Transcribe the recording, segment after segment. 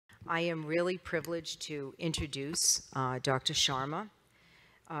I am really privileged to introduce Dr. Sharma.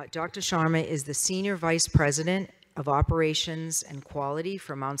 Dr. Sharma is the Senior Vice President of Operations and Quality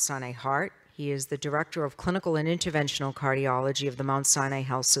for Mount Sinai Heart. He is the Director of Clinical and Interventional Cardiology of the Mount Sinai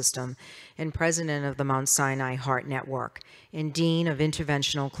Health System and President of the Mount Sinai Heart Network and Dean of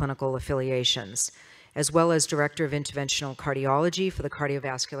Interventional Clinical Affiliations, as well as Director of Interventional Cardiology for the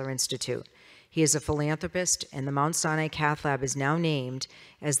Cardiovascular Institute. He is a philanthropist, and the Mount Sinai Cath Lab is now named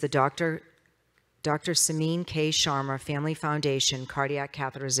as the Dr. Samin K. Sharma Family Foundation Cardiac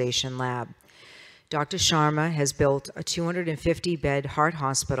Catheterization Lab. Dr. Sharma has built a 250-bed heart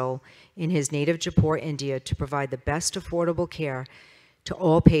hospital in his native Jaipur, India, to provide the best affordable care to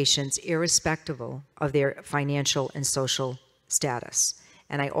all patients, irrespective of their financial and social status.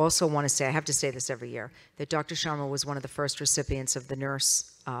 And I also want to say, I have to say this every year, that Dr. Sharma was one of the first recipients of the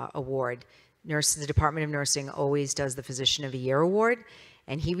Nurse Award. The Department of Nursing always does the Physician of the Year Award,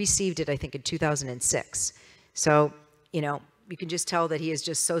 and he received it, I think, in 2006. So, you know, you can just tell that he is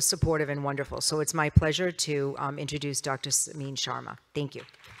just so supportive and wonderful. So it's my pleasure to introduce Dr. Samin Sharma. Thank you.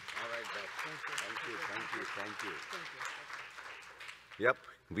 All right, Beth. Thank you. Yep,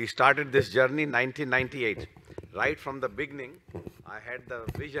 we started this journey in 1998. Right from the beginning, I had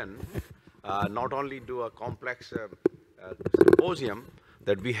the vision not only do a complex symposium,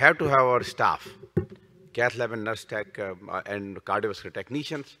 that we have to have our staff, cath lab and nurse tech and cardiovascular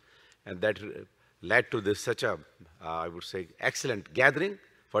technicians, and that led to this such a, I would say, excellent gathering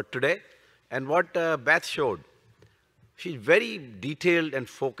for today. And what Beth showed, she's very detailed and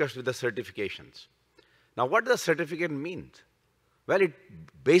focused with the certifications. Now, what does certificate mean? Well, it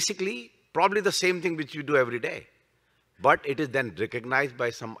basically probably the same thing which you do every day, but it is then recognized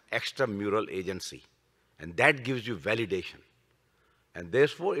by some extramural agency, and that gives you validation. And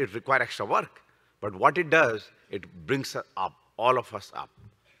therefore, it requires extra work. But what it does, it brings up, all of us up,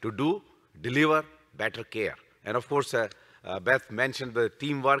 to deliver better care. And of course, Beth mentioned the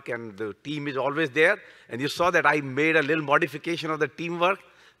teamwork, and the team is always there. And you saw that I made a little modification of the teamwork.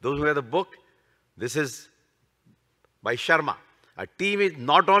 Those who have the book, this is by Sharma. A team is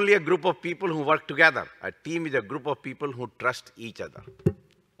not only a group of people who work together. A team is a group of people who trust each other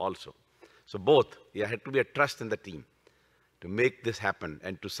also. So both, there had to be a trust in the team to make this happen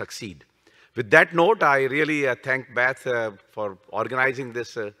and to succeed. With that note, I really thank Beth for organizing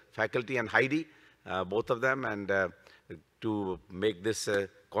this faculty and Heidi, both of them, and to make this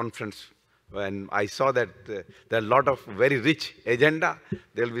conference. When I saw that there are a lot of very rich agenda,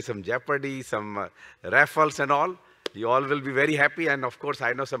 there will be some Jeopardy, some raffles and all. You all will be very happy, and of course,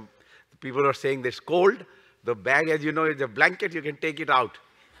 I know some people are saying it's cold. The bag, as you know, is a blanket. You can take it out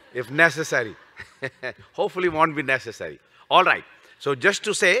if necessary. Hopefully, it won't be necessary. All right. So just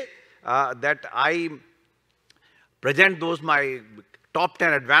to say that I present those my top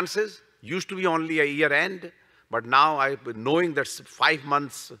 10 advances. Used to be only a year end, but now knowing that 5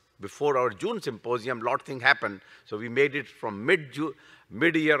 months before our June symposium, a lot of things happened. So we made it from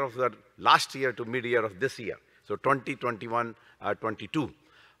mid-year of the last year to mid-year of this year. So 2021, 22.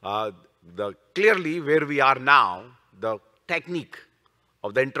 Clearly where we are now, the technique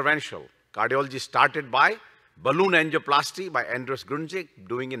of the interventional cardiology started by balloon angioplasty by Andreas Grundig,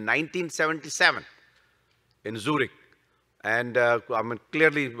 doing in 1977 in Zurich. And I mean,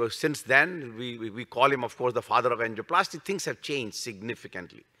 clearly, since then, we call him, of course, the father of angioplasty. Things have changed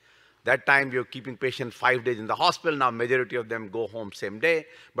significantly. That time, we were keeping patients 5 days in the hospital. Now, majority of them go home same day.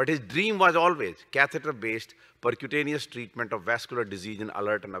 But his dream was always catheter-based percutaneous treatment of vascular disease in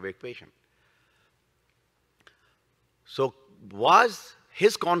alert and awake patient. So was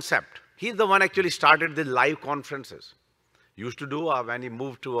his concept. He's the one actually started the live conferences. Used to do when he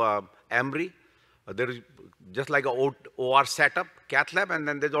moved to Emory. There is just like a OR setup, cath lab, and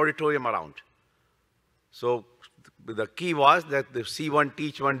then there's auditorium around. So the key was that the see one,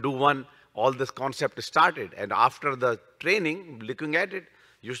 teach one, do one, all this concept started. And after the training, looking at it,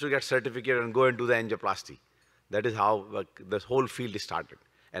 used to get certificate and go and do the angioplasty. That is how this whole field started.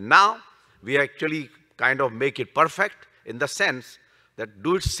 And now we actually kind of make it perfect in the sense that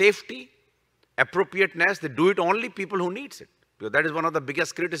do it safety, appropriateness, they do it only people who needs it. Because that is one of the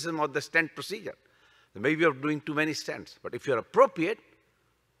biggest criticism of the stent procedure. Maybe you're doing too many stents, but if you're appropriate,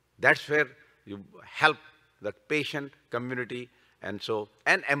 that's where you help the patient, community, and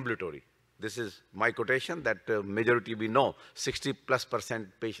ambulatory. This is my quotation that majority we know, 60+%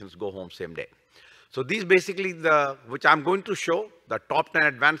 patients go home same day. So these basically which I'm going to show, the top 10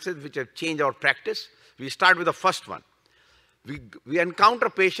 advances which have changed our practice. We start with the first one. We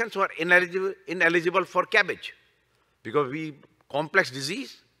encounter patients who are ineligible for CABG because complex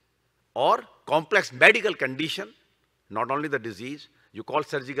disease or complex medical condition, not only the disease, You call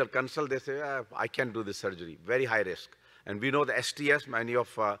surgical consult, they say, I can't do this surgery, very high risk. And we know the STS, many of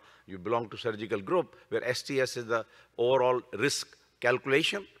you belong to surgical group, where STS is the overall risk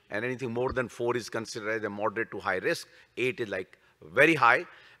calculation, and anything more than 4 is considered as a moderate to high risk, 8 is like very high.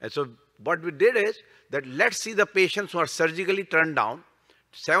 And so what we did is that let's see the patients who are surgically turned down,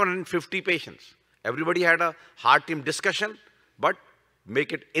 750 patients. Everybody had a heart team discussion, but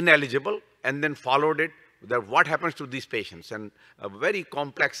make it ineligible, and then followed it that what happens to these patients. And a very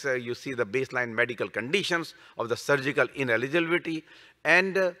complex, you see the baseline medical conditions of the surgical ineligibility,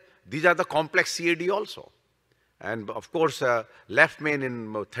 and these are the complex CAD also. And of course, left main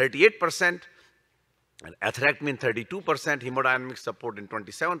in 38%, and atherectomy in 32%, hemodynamic support in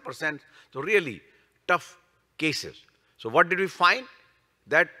 27%. So really tough cases. So what did we find?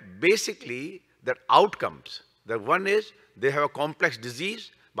 That basically, that outcomes, that one is they have a complex disease.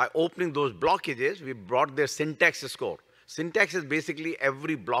 By opening those blockages, we brought their syntax score. Syntax is basically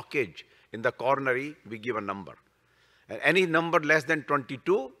every blockage in the coronary, we give a number. And any number less than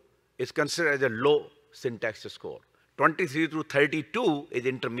 22 is considered as a low syntax score. 23 to 32 is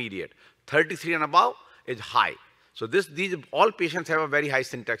intermediate. 33 and above is high. So these all patients have a very high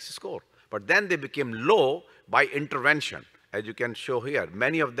syntax score. But then they became low by intervention. As you can show here,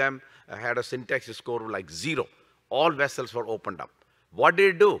 many of them had a syntax score of like 0. All vessels were opened up. What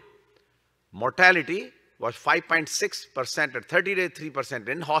did it do? Mortality was 5.6% at 30 days, 3%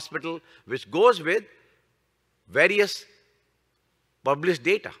 in hospital, which goes with various published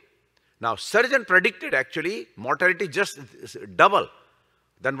data. Now, surgeon predicted actually mortality just double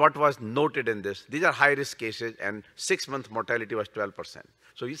than what was noted in this. These are high-risk cases, and 6-month mortality was 12%.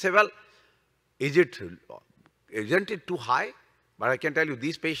 So you say, well, isn't it too high? But I can tell you,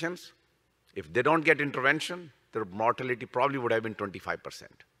 these patients, if they don't get intervention, their mortality probably would have been 25%.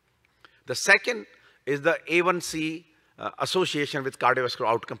 The second is the A1C association with cardiovascular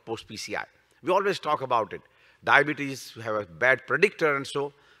outcome post-PCI. We always talk about it. Diabetes have a bad predictor and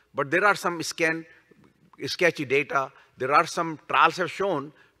so, but there are some sketchy data. There are some trials have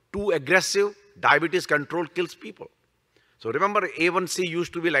shown too aggressive diabetes control kills people. So remember, A1C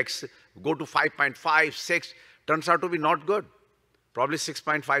used to be like, go to 5.5, 6, turns out to be not good. Probably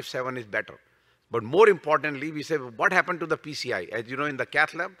 6.57 is better. But more importantly, we say, what happened to the PCI? As you know, in the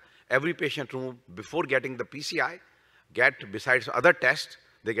cath lab, every patient room, before getting the PCI, besides other tests,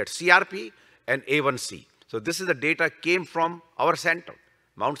 they get CRP and A1C. So this is the data came from our center,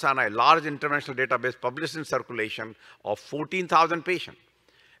 Mount Sinai, large interventional database published in circulation of 14,000 patients.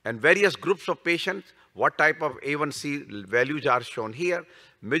 And various groups of patients, what type of A1C values are shown here.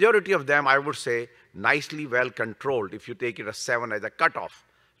 Majority of them, I would say, nicely well controlled if you take it as 7 as a cutoff.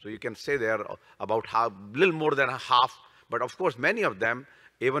 So you can say they are about half, little more than a half, but of course many of them,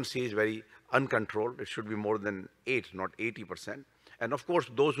 A1C is very uncontrolled. It should be more than 8, not 80%. And of course,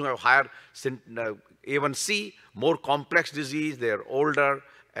 those who have higher A1C, more complex disease, they are older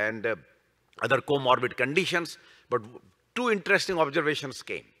and other comorbid conditions. But 2 interesting observations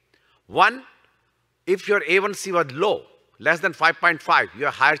came. One, if your A1C was low, less than 5.5, you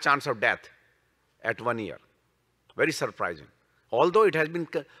have higher chance of death at 1 year. Very surprising. Although it has been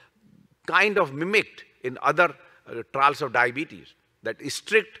kind of mimicked in other trials of diabetes, that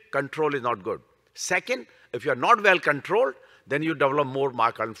strict control is not good. Second, if you are not well controlled, then you develop more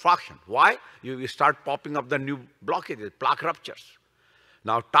myocardial infarction. Why? You start popping up the new blockages, plaque ruptures.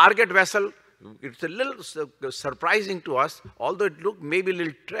 Now, target vessel, it's a little surprising to us, although it looked maybe a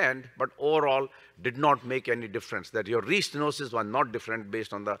little trend, but overall did not make any difference, that your restenosis was not different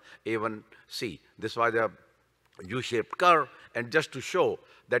based on the A1C. This was a U-shaped curve, and just to show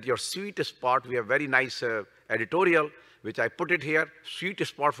that your sweet spot, we have very nice editorial, which I put it here, sweet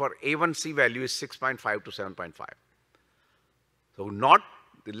spot for A1C value is 6.5 to 7.5. So not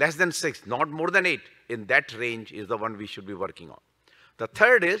less than 6, not more than 8, in that range is the one we should be working on. The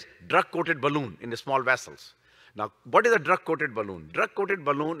third is drug-coated balloon in the small vessels. Now, what is a drug-coated balloon? Drug-coated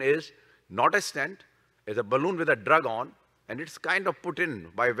balloon is not a stent, it's a balloon with a drug on, and it's kind of put in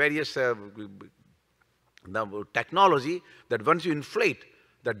by various the technology that once you inflate,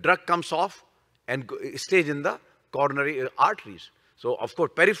 the drug comes off and stays in the coronary arteries. So, of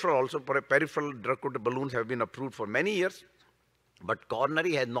course, peripheral also, peripheral drug-coated balloons have been approved for many years, but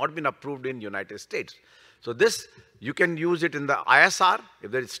coronary has not been approved in the United States. So this, you can use it in the ISR, if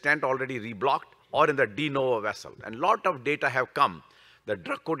there is stent already reblocked, or in the de novo vessel. And lot of data have come. The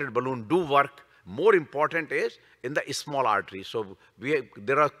drug-coated balloon do work. More important is in the small arteries. So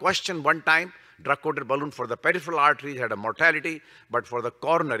there are questions one time, drug-coated balloon for the peripheral arteries had a mortality, but for the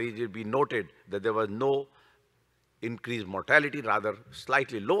coronaries, it will be noted that there was no increased mortality, rather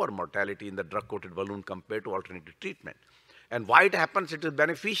slightly lower mortality in the drug-coated balloon compared to alternative treatment. And why it happens, it is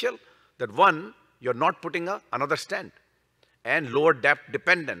beneficial that one, you're not putting another stent, and lower depth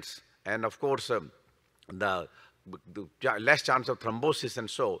dependence, and of course, the less chance of thrombosis and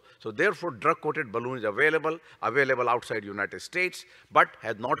so. So therefore, drug-coated balloon is available outside United States, but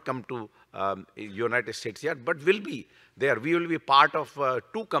has not come to United States yet, but will be there. We will be part of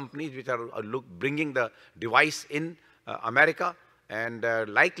 2 companies which are bringing the device in America, and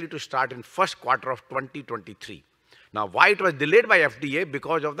likely to start in first quarter of 2023. Now, why it was delayed by FDA?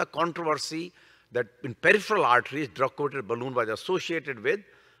 Because of the controversy that in peripheral arteries, drug-coated balloon was associated with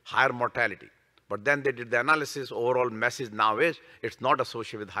higher mortality. But then they did the analysis, overall message now is it's not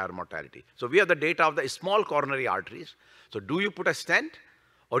associated with higher mortality. So we have the data of the small coronary arteries. So do you put a stent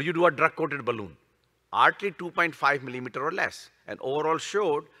or you do a drug-coated balloon? Artery 2.5 millimeter or less. And overall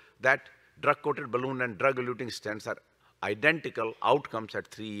showed that drug-coated balloon and drug-eluting stents are identical outcomes at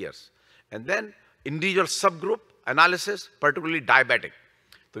 3 years. And then individual subgroup analysis, particularly diabetic.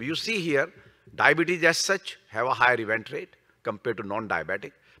 So you see here, diabetes as such have a higher event rate compared to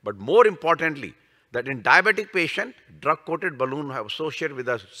non-diabetic. But more importantly, that in diabetic patient, drug-coated balloon have associated with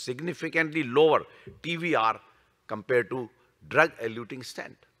a significantly lower TVR compared to drug-eluting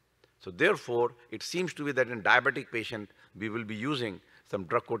stent. So therefore, it seems to be that in diabetic patient, we will be using some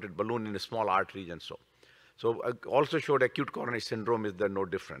drug-coated balloon in a small arteries and so. So also showed acute coronary syndrome is there no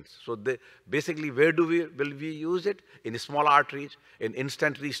difference. So basically, where will we use it? In small arteries, in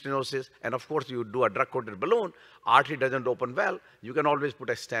instant restenosis, and of course, you do a drug-coated balloon, artery doesn't open well, you can always put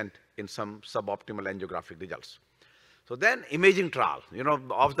a stent in some suboptimal angiographic results. So then imaging trial,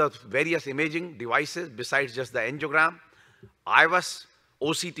 of the various imaging devices besides just the angiogram, IVUS,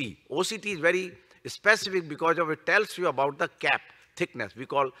 OCT. OCT is very specific because of it tells you about the cap thickness. We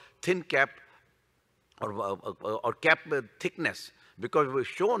call thin cap or cap thickness, because we've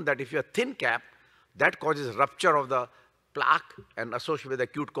shown that if you have thin cap, that causes rupture of the plaque and associated with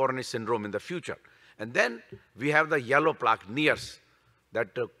acute coronary syndrome in the future. And then we have the yellow plaque, NEARS,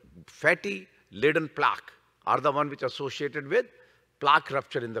 that fatty laden plaque are the one which are associated with plaque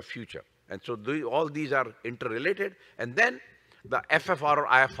rupture in the future. And so all these are interrelated. And then the FFR or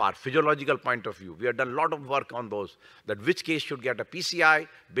IFR, physiological point of view. We have done a lot of work on those, that which case should get a PCI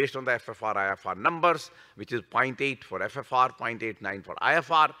based on the FFR, IFR numbers, which is 0.8 for FFR, 0.89 for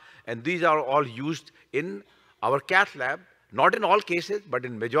IFR. And these are all used in our cath lab, not in all cases, but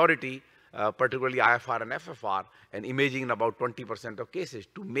in majority, particularly IFR and FFR, and imaging in about 20% of cases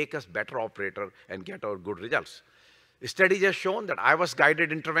to make us better operator and get our good results. Studies have shown that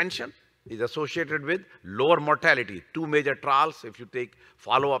IVUS-guided intervention is associated with lower mortality. 2 major trials, if you take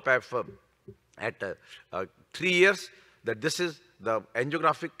follow-up at 3 years, that this is the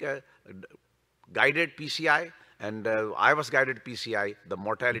angiographic guided PCI and IVUS-guided PCI, the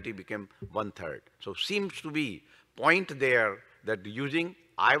mortality became 1/3. So seems to be point there that using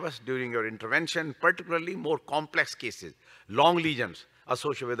IVUS during your intervention, particularly more complex cases, long lesions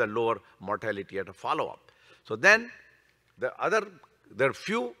associated with a lower mortality at a follow-up. So then there are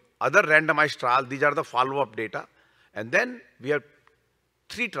few other randomized trials. These are the follow-up data. And then we have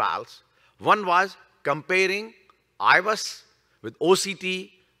 3 trials. One was comparing IVUS with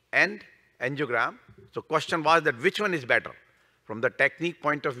OCT and angiogram. So question was that which one is better from the technique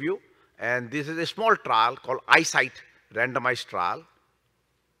point of view. And this is a small trial called EyeSight randomized trial.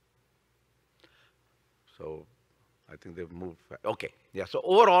 So I think they've moved. Okay, yeah, so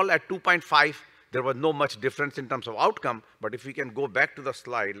overall at 2.5, there was no much difference in terms of outcome, but if we can go back to the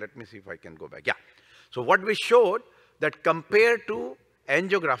slide, let me see if I can go back. Yeah. So what we showed that compared to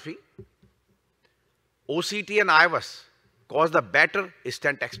angiography, OCT and IVUS cause the better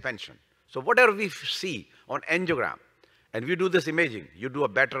stent expansion. So whatever we see on angiogram, and we do this imaging, you do a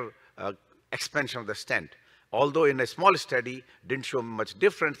better expansion of the stent. Although in a small study, didn't show much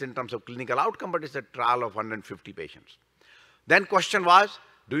difference in terms of clinical outcome, but it's a trial of 150 patients. Then question was,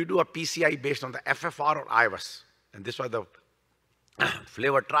 do you do a PCI based on the FFR or IVUS? And this was the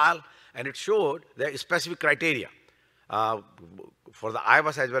flavor trial, and it showed the specific criteria for the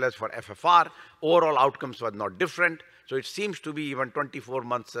IVUS as well as for FFR. Overall outcomes were not different. So it seems to be even 24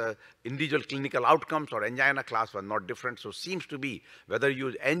 months individual clinical outcomes or angina class were not different. So it seems to be whether you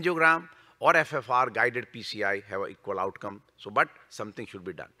use angiogram or FFR guided PCI have an equal outcome. So, but something should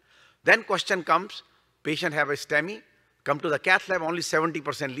be done. Then question comes, patient have a STEMI, come to the cath lab, only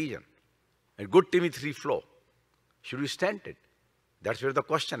 70% lesion, and good TIMI3 flow. Should we stent it? That's where the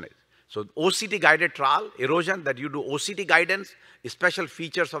question is. So OCT guided trial, erosion, that you do OCT guidance, special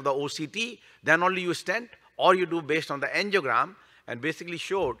features of the OCT, then only you stent, or you do based on the angiogram, and basically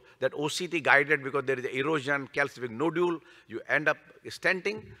showed that OCT guided because there is erosion, calcific nodule, you end up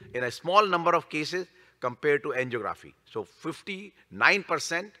stenting in a small number of cases, compared to angiography. So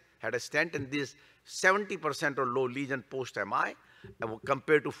 59% had a stent, and this 70% or low lesion post-MI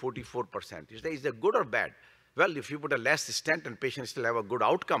compared to 44%. You say, is that good or bad? Well, if you put a less stent and patients still have a good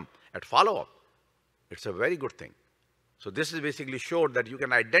outcome at follow-up, it's a very good thing. So this is basically showed that you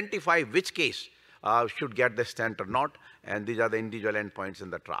can identify which case should get the stent or not, and these are the individual endpoints in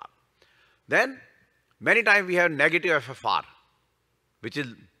the trial. Then, many times we have negative FFR, which is,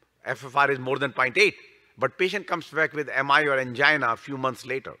 FFR is more than 0.8, but patient comes back with MI or angina a few months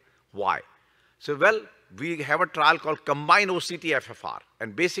later. Why? So, well, we have a trial called combined OCT FFR,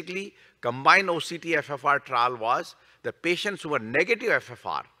 and basically, combined OCT FFR trial was the patients who were negative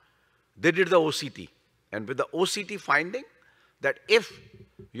FFR, they did the OCT, and with the OCT finding that if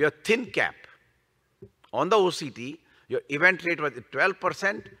your thin cap on the OCT, your event rate was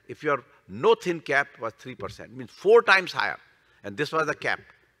 12%, if your no thin cap was 3%, means 4 times higher. And this was the cap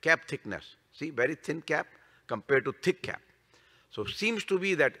thickness. See, very thin cap compared to thick cap. So seems to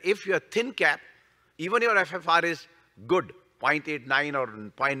be that if your thin cap, even your FFR is good, 0.89 or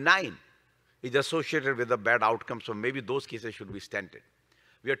 0.9, is associated with a bad outcome. So maybe those cases should be stented.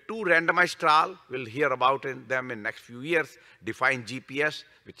 We have 2 randomized trials. We'll hear about them in next few years. Define GPS,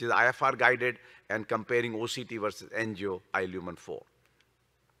 which is IFR guided, and comparing OCT versus angio iLumen 4.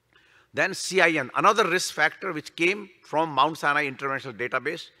 Then CIN, another risk factor which came from Mount Sinai Interventional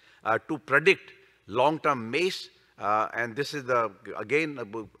Database to predict long-term MACE. And this is the, again,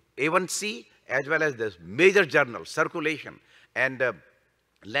 A1C, as well as this major journal, Circulation, and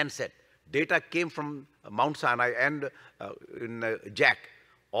Lancet. Data came from Mount Sinai and in JAC.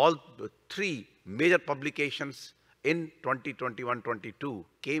 All 3 major publications in 2021-22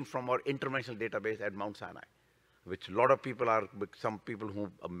 came from our interventional database at Mount Sinai, which a lot of people are, some people who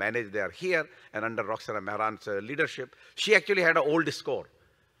manage, they are here, and under Roxana Mehran's leadership, she actually had an old score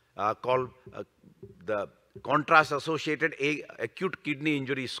called the contrast-associated acute kidney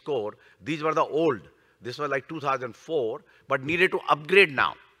injury score. These were the old. This was like 2004, but needed to upgrade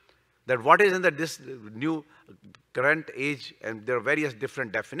now. That what is in this new current age, and there are various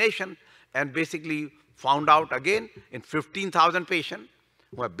different definitions, and basically found out again in 15,000 patients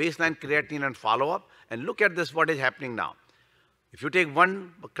who have baseline creatinine and follow-up, and look at this, what is happening now. If you take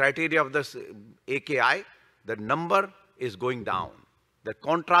one criteria of this AKI, the number is going down. The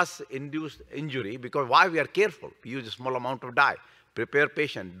contrast-induced injury, because why we are careful, we use a small amount of dye, prepare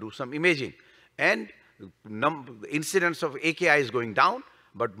patient, do some imaging, and incidence of AKI is going down,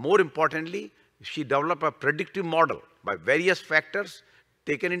 but more importantly, she developed a predictive model by various factors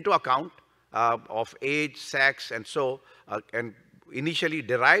taken into account of age, sex, and so, and initially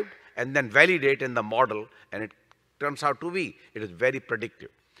derived and then validate in the model, and it turns out to be, it is very predictive.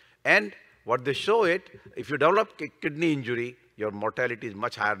 And what they show it, if you develop kidney injury, your mortality is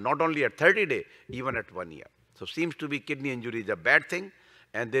much higher, not only at 30 days, even at 1 year. So seems to be kidney injury is a bad thing.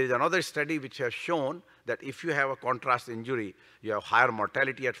 And there is another study which has shown that if you have a contrast injury, you have higher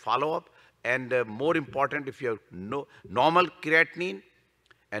mortality at follow-up, and more important, if you have no normal creatinine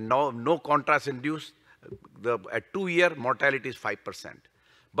and no contrast induced, at 2 year mortality is 5%.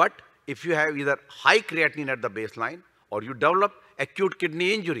 But if you have either high creatinine at the baseline or you develop acute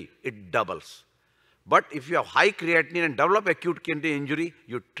kidney injury, it doubles. But if you have high creatinine and develop acute kidney injury,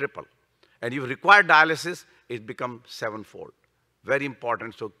 you triple. And you require dialysis, it becomes 7-fold. Very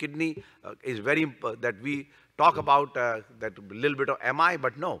important. So kidney is very important, that we talk about that little bit of MI,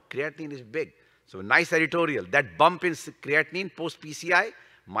 but no, creatinine is big. So nice editorial. That bump in creatinine post-PCI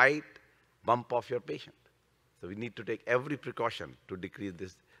might bump off your patient. So we need to take every precaution to decrease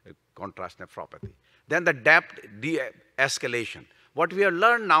this contrast nephropathy. Then the depth de-escalation. What we have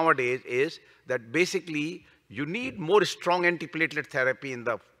learned nowadays is that basically you need more strong antiplatelet therapy in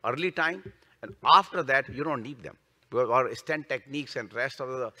the early time, and after that you don't need them. Our stent techniques and rest of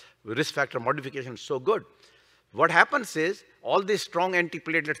the risk factor modification is so good. What happens is all this strong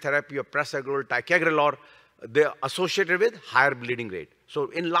antiplatelet therapy of prasugrel, ticagrelor, they're associated with higher bleeding rate. So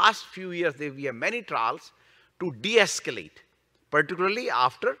in last few years, we have many trials to de-escalate, particularly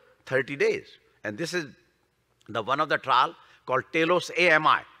after 30 days. And this is the one of the trial called Talos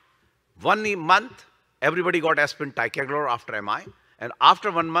AMI. 1 month, everybody got aspirin ticagrelor after MI, and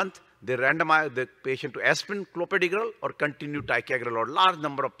after 1 month, they randomized the patient to aspirin clopidogrel or continued ticagrelor. Large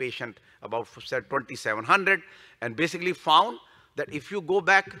number of patients, about 2,700, and basically found that if you go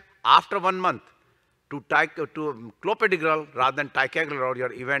back after 1 month to clopidogrel rather than ticagrelor,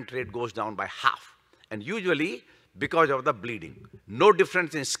 your event rate goes down by half. And usually because of the bleeding. No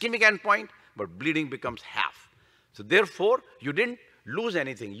difference in ischemic endpoint, but bleeding becomes half. So therefore, you didn't lose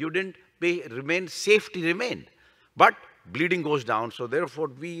anything. You didn't safety remained. But bleeding goes down. So therefore,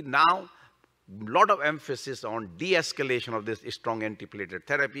 we now lot of emphasis on de-escalation of this strong antiplatelet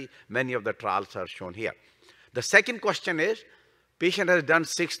therapy. Many of the trials are shown here. The second question is, patient has done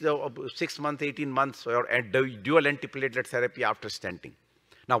 6 months, 18 months, or dual antiplatelet therapy after stenting.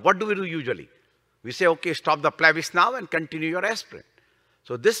 Now, what do we do usually? We say, okay, stop the Plavix now and continue your aspirin.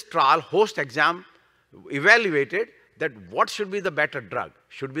 So this trial, host exam, evaluated that what should be the better drug?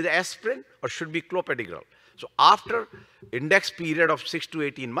 Should be the aspirin or should be clopidogrel? So after index period of 6 to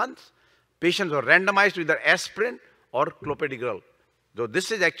 18 months, patients were randomized to either aspirin or clopidogrel. So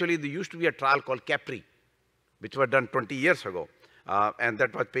this is actually, there used to be a trial called Capri, which was done 20 years ago. And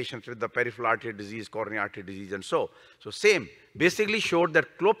that was patients with the peripheral artery disease, coronary artery disease, and so. So same, basically showed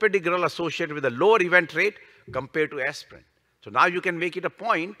that clopidogrel associated with a lower event rate compared to aspirin. So now you can make it a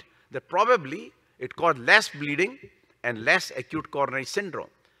point that probably it caused less bleeding and less acute coronary syndrome.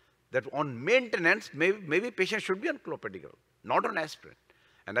 That on maintenance, maybe patients should be on clopidogrel, not on aspirin.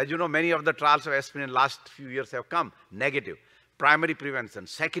 And as you know, many of the trials of aspirin in the last few years have come negative. Primary prevention,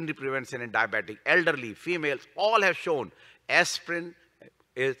 secondary prevention in diabetic, elderly, females, all have shown aspirin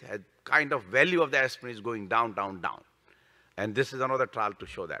is a kind of value of the aspirin is going down, down, down. And this is another trial to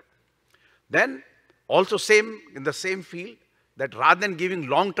show that. Then also same in the same field, that rather than giving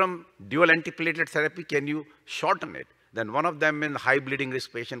long-term dual antiplatelet therapy, can you shorten it? Then one of them in high bleeding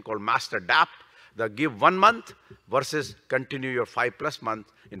risk patient called Master DAPT, they give 1 month versus continue your 5+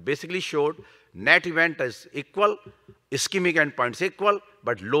 months. It basically showed net event is equal, ischemic endpoints equal,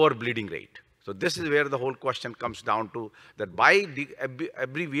 but lower bleeding rate. So this is where the whole question comes down to, that by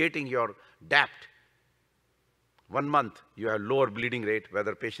abbreviating your DAPT, 1 month, you have lower bleeding rate,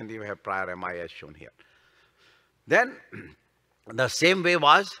 whether patient even have prior MI as shown here. Then the same way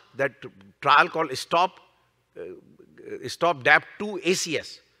was that trial called Stop DAPT2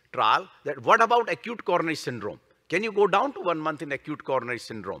 ACS trial, that what about acute coronary syndrome? Can you go down to 1 month in acute coronary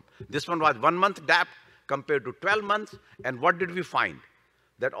syndrome? This one was 1 month DAPT compared to 12 months. And what did we find?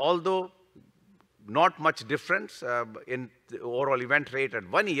 That although not much difference in the overall event rate at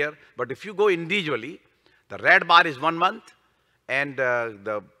 1 year, but if you go individually, the red bar is 1 month, and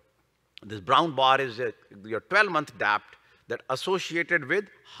this brown bar is your 12-month DAPT that associated with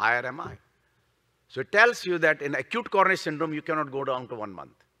higher MI. So it tells you that in acute coronary syndrome, you cannot go down to 1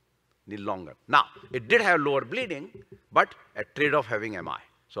 month, need longer. Now, it did have lower bleeding, but at trade-off having MI.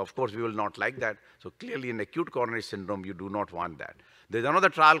 So of course, we will not like that. So clearly in acute coronary syndrome, you do not want that. There's another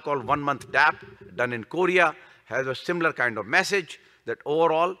trial called 1 month DAPT done in Korea, has a similar kind of message that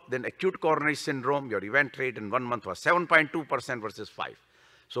overall, then acute coronary syndrome, your event rate in 1 month was 7.2% versus 5.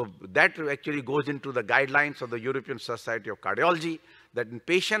 So that actually goes into the guidelines of the European Society of Cardiology, that in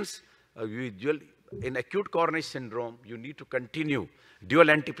patients in acute coronary syndrome, you need to continue dual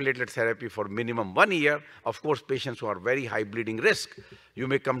antiplatelet therapy for minimum 1 year. Of course, patients who are very high bleeding risk, you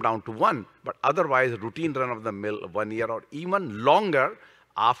may come down to 1, but otherwise routine run of the mill 1 year or even longer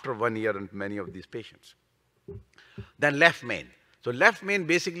after 1 year in many of these patients. Then left main. So left main,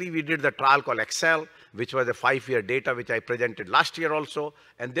 basically we did the trial called Excel, which was a 5-year data, which I presented last year also.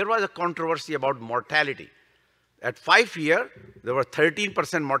 And there was a controversy about mortality. At 5 years, there was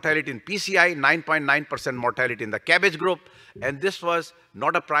 13% mortality in PCI, 9.9% mortality in the cabbage group. And this was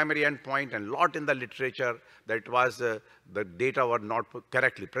not a primary endpoint, and lot in the literature that it was the data were not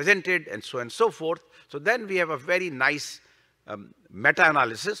correctly presented, and so forth. So then we have a very nice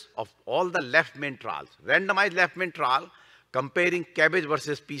meta-analysis of all the left main trials, randomized left main trial, comparing cabbage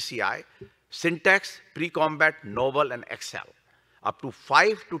versus PCI, Syntax, Pre-Combat, Noble, and Excel. Up to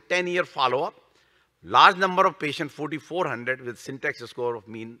 5 to 10 year follow-up, large number of patients, 4,400 with Syntax score of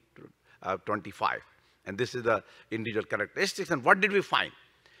mean 25. And this is the individual characteristics. And what did we find?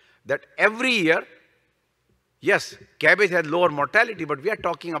 That every year, yes, cabbage had lower mortality, but we are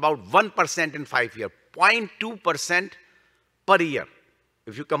talking about 1% in 5 years, 0.2% per year,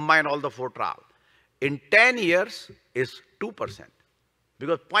 if you combine all the 4 trials. In 10 years is 2%,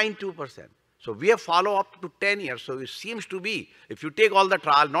 because 0.2%. So we have follow up to 10 years. So it seems to be, if you take all the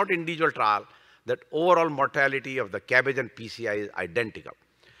trial, not individual trial, that overall mortality of the cabbage and PCI is identical.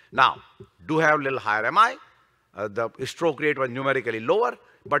 Now, do have a little higher MI. The stroke rate was numerically lower,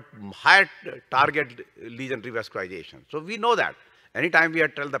 but higher target lesion revascularization. So we know that. Anytime we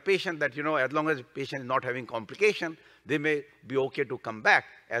tell the patient that, you know, as long as the patient is not having complication, they may be okay to come back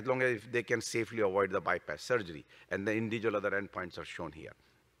as long as they can safely avoid the bypass surgery. And the individual other endpoints are shown here.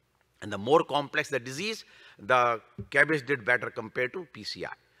 And the more complex the disease, the cabbage did better compared to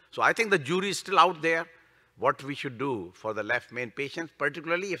PCI. So I think the jury is still out there, what we should do for the left main patients,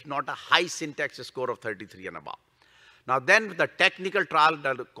 particularly if not a high Syntax score of 33 and above. Now then the technical trial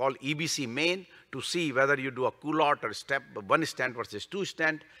called EBC main to see whether you do a culotte or step, one stent versus two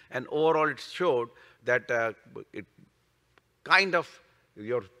stent, and overall it showed that it kind of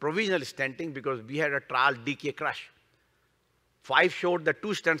your provisional stenting, because we had a trial DK crush. 5 showed that 2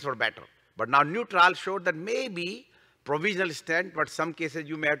 stents were better. But now new trial showed that maybe provisional stent, but some cases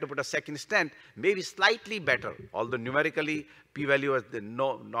you may have to put a second stent, maybe slightly better, although numerically p-value is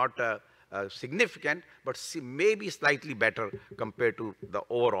not significant, but maybe slightly better compared to the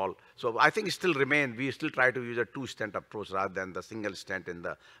overall. So I think it still remains, we still try to use a 2-stent approach rather than the single stent in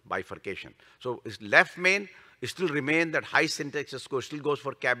the bifurcation. So left main, it still remains that high syntax score still goes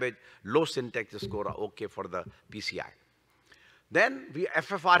for cabbage, low syntax score are okay for the PCI. Then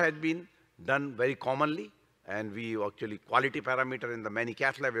FFR has been done very commonly, and we actually quality parameter in the many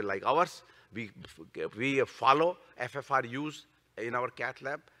cath lab like ours. We follow FFR use in our cath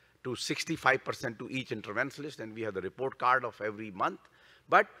lab to 65% to each interventionalist, and we have the report card of every month.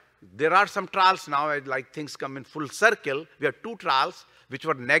 But there are some trials now, like things come in full circle. We have 2 trials which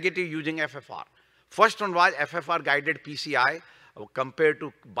were negative using FFR. First one was FFR guided PCI compared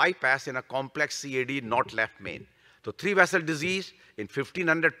to bypass in a complex CAD not left main. So 3 vessel disease in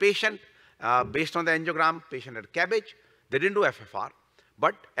 1,500 patient, based on the angiogram, patient had cabbage. They didn't do FFR,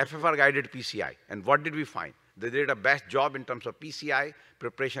 but FFR guided PCI. And what did we find? They did a best job in terms of PCI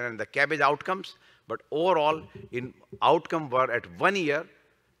preparation and the cabbage outcomes, but overall in outcome were at 1 year,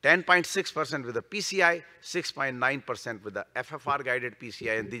 10.6% with the PCI, 6.9% with the FFR guided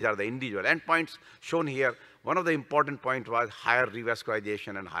PCI, and these are the individual endpoints shown here. One of the important points was higher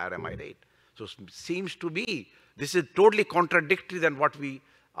revascularization and higher MI rate. So seems to be, this is totally contradictory than what we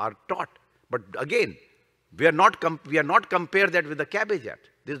are taught. But again, we are not compared that with the cabbage yet.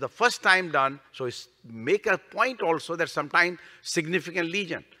 This is the first time done, so make a point also that sometimes significant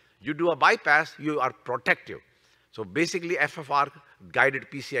lesion. You do a bypass, you are protective. So basically FFR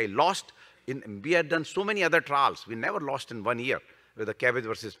guided PCI lost. We had done so many other trials. We never lost in 1 year with the cabbage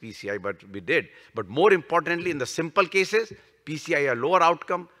versus PCI, but we did. But more importantly, in the simple cases, PCI a lower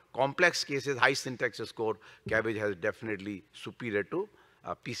outcome. Complex cases, high syntax score, cabbage has definitely superior to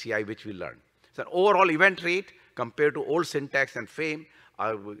PCI, which we learned. So overall event rate compared to old syntax and FAME,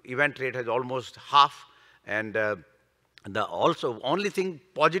 our event rate has almost half. And the also only thing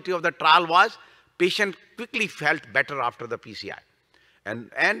positive of the trial was patient quickly felt better after the PCI.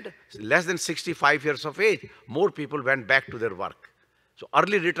 And less than 65 years of age, more people went back to their work. So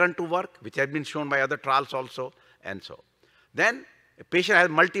early return to work, which has been shown by other trials also, and so. Then a patient has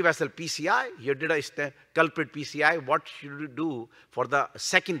multi-vessel PCI. You did a culprit PCI. What should you do for the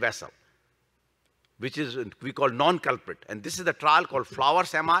second vessel, which is we call non-culprit? And this is the trial called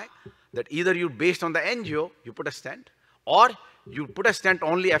Flowers MI, that either you, based on the angio, you put a stent, or you put a stent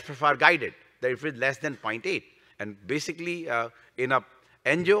only FFR guided, that if it's less than 0.8. And basically, in a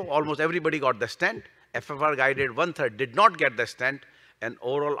angio, almost everybody got the stent. FFR guided 1/3 did not get the stent. And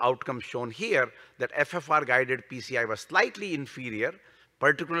overall outcome shown here that FFR guided PCI was slightly inferior,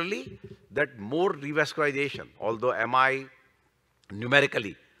 particularly that more revascularization, although MI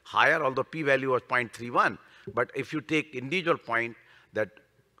numerically higher, although p-value was 0.31. But if you take individual point, that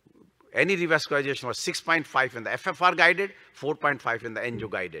any revascularization was 6.5 in the FFR guided, 4.5 in the angio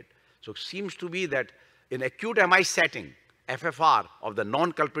guided. So it seems to be that in acute MI setting, FFR of the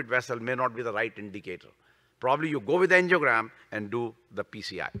non-culprit vessel may not be the right indicator. Probably you go with the angiogram and do the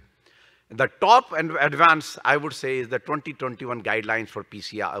PCI. The top and advanced, I would say, is the 2021 guidelines for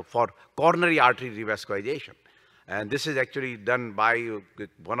PCI, for coronary artery revascularization. And this is actually done by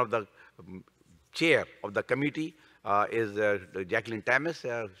one of the chair of the committee, is Jacqueline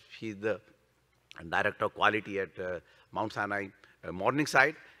Tamis. She's the director of quality at Mount Sinai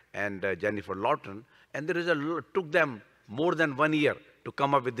Morningside, and Jennifer Lawton. And there is took them more than 1 year to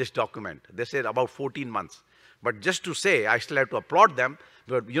come up with this document. They said about 14 months. But just to say, I still have to applaud them.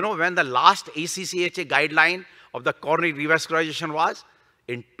 But you know when the last ACCHA guideline of the coronary revascularization was?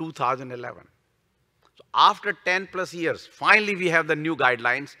 In 2011. So after 10 plus years, finally we have the new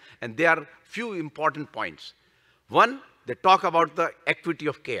guidelines, and there are few important points. One, they talk about the equity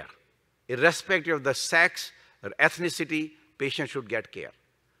of care. Irrespective of the sex or ethnicity, patients should get care.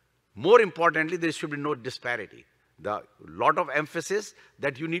 More importantly, there should be no disparity. The lot of emphasis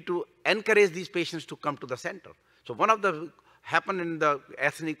that you need to encourage these patients to come to the center. So one of the happen in the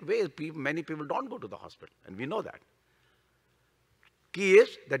ethnic way, many people don't go to the hospital, and we know that. Key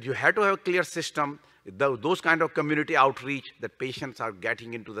is that you have to have a clear system, those kind of community outreach that patients are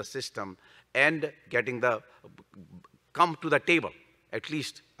getting into the system and getting come to the table at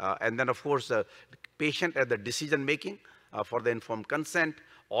least. And then of course, patient at the decision making for the informed consent,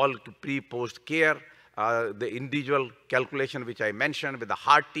 all to pre-post care, the individual calculation which I mentioned with the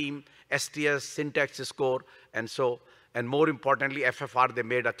heart team, STS, syntax score, and more importantly, FFR, they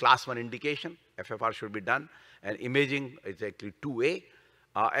made a class 1 indication. FFR should be done. And imaging is actually 2A.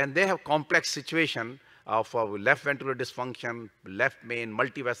 And they have complex situation of left ventricular dysfunction, left main,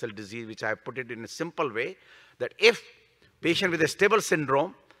 multivessel disease, which I have put it in a simple way, that if patient with a stable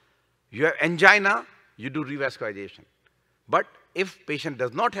syndrome, you have angina, you do revascularization. But if patient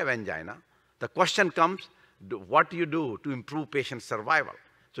does not have angina, the question comes, what do you do to improve patient survival?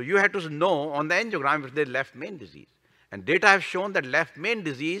 So you have to know on the angiogram if there's left main disease. And data have shown that left main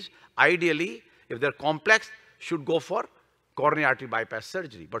disease, ideally, if they're complex, should go for coronary artery bypass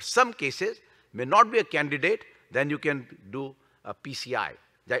surgery. But some cases may not be a candidate, then you can do a PCI,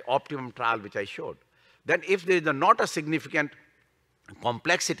 the optimum trial which I showed. Then if there is not a significant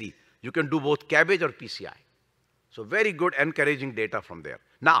complexity, you can do both CABG or PCI. So very good encouraging data from there.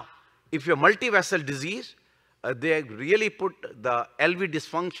 Now, if you have multivessel disease, they really put the LV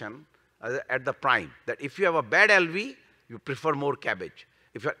dysfunction at the prime. That if you have a bad LV, you prefer more CABG.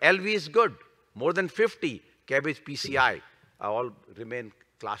 If your LV is good, more than 50, CABG, PCI, all remain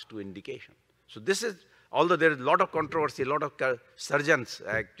class 2 indication. So this is, although there is a lot of controversy, a lot of surgeons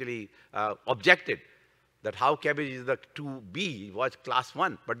actually objected that how CABG is the 2B was class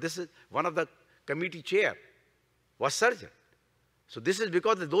 1. But this is one of the committee chair was surgeon. So this is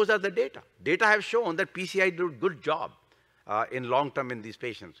because those are the data. Data have shown that PCI do a good job in long term in these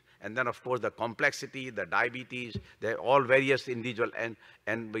patients. And then of course the complexity, the diabetes, they're all various individual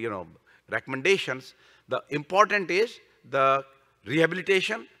and recommendations. The important is the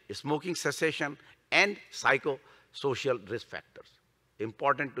rehabilitation, smoking cessation, and psychosocial risk factors.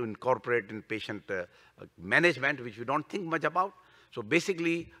 Important to incorporate in patient management, which we don't think much about. So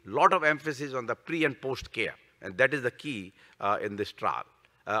basically, a lot of emphasis on the pre and post care. And that is the key in this trial,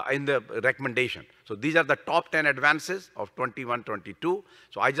 in the recommendation. So these are the top 10 advances of 21-22.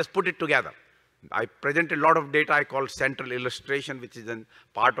 So I just put it together. I presented a lot of data I call central illustration, which is in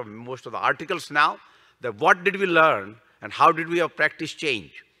part of most of the articles now. That what did we learn and how did we have practice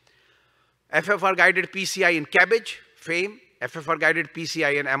change? FFR-guided PCI in CABG, FAME, FFR-guided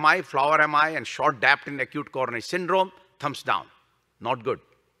PCI in MI, flower MI, and short DAPT in acute coronary syndrome, thumbs down, not good.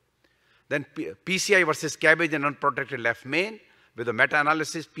 Then PCI versus CABG in unprotected left main, with a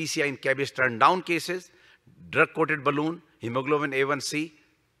meta-analysis, PCI in CABG turned down cases, drug-coated balloon, hemoglobin A1C,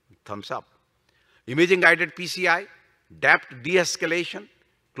 thumbs up. Imaging-guided PCI, DAPT de-escalation,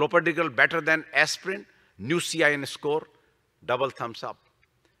 clopidogrel better than aspirin, new CIN score, double thumbs up.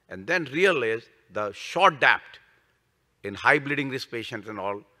 And then real is the short DAPT in high bleeding risk patients and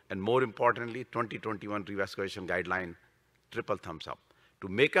all, and more importantly, 2021 revascularization guideline, triple thumbs up, to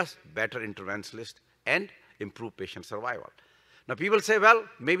make us better interventionalists and improve patient survival. Now people say, well,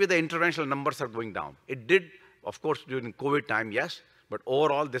 maybe the interventional numbers are going down. It did, of course, during COVID time, yes, but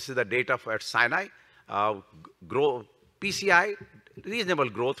overall, this is the data for at Sinai. PCI, reasonable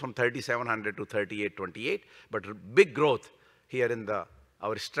growth from 3,700 to 3,828, but big growth here in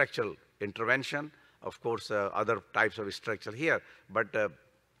our structural intervention. Of course, other types of structure here, but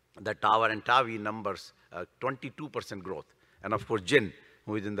the Tower and TAVI numbers, 22% growth. And of course, Jin,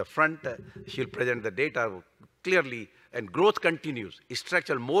 who is in the front, she'll present the data clearly, and growth continues.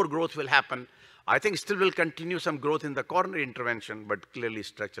 Structural, more growth will happen. I think still will continue some growth in the coronary intervention, but clearly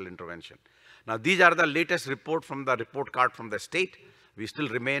structural intervention. Now, these are the latest report from the report card from the state. We still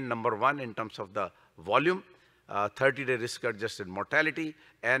remain #1 in terms of the volume, 30-day risk-adjusted mortality,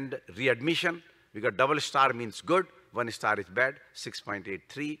 and readmission. We got double star means good, 1 star is bad,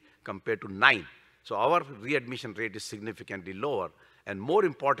 6.83 compared to 9. So our readmission rate is significantly lower. And more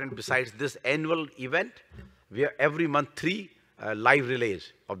important, besides this annual event, we have every month 3 live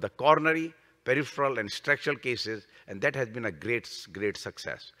relays of the coronary, peripheral, and structural cases, and that has been a great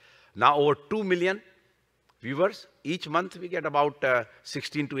success. Now over 2 million viewers. Each month we get about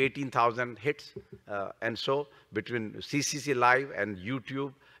 16 to 18,000 hits. And so between CCC Live and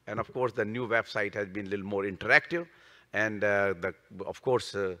YouTube, and of course the new website has been a little more interactive. And of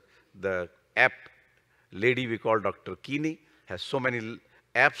course the app lady we call Dr. Keeney has so many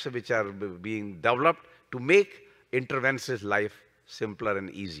apps which are being developed to make interventionist life simpler and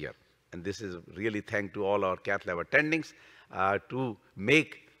easier. And this is really thanks to all our cath lab attendings to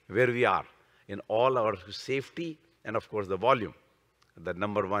make where we are in all our safety and of course the volume, the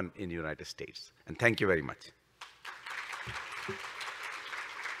 #1 in the United States. And thank you very much.